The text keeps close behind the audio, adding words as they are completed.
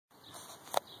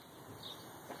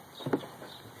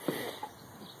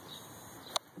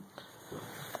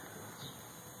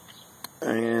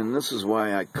And this is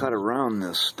why I cut around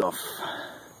this stuff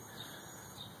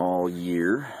all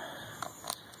year.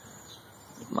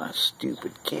 My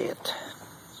stupid cat.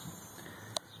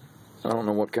 I don't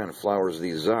know what kind of flowers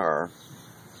these are,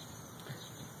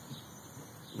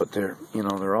 but they're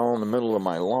all in the middle of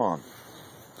my lawn.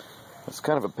 It's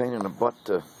kind of a pain in the butt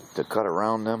to cut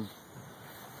around them.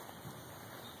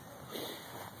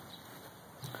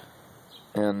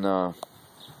 And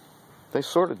they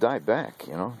sort of die back,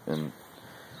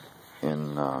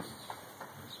 in the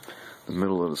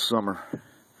middle of the summer.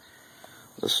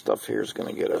 This stuff here is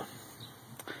going to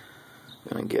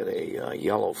get a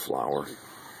yellow flower.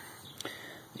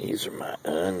 These are my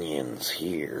onions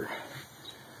here.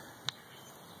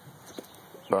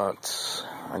 But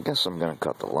I guess I'm going to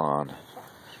cut the lawn.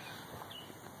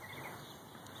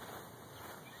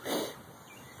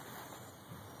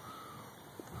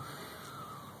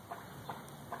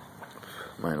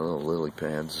 My little lily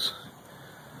pads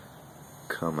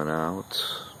coming out.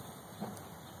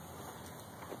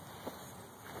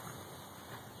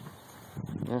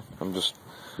 Yeah, I'm just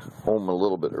home a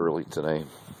little bit early today.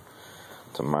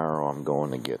 Tomorrow I'm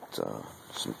going to get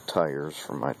some tires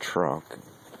for my truck.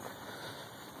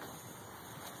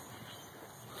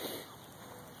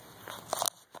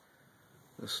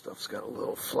 This stuff's got a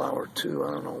little flower too.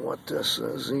 I don't know what this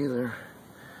is either.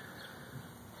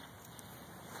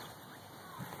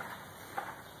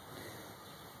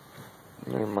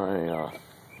 There's my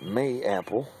May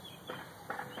apple.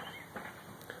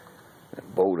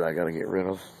 That boat I gotta get rid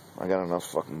of. I got enough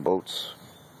fucking boats.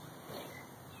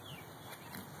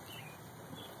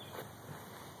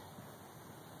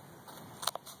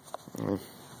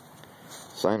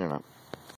 Signing up.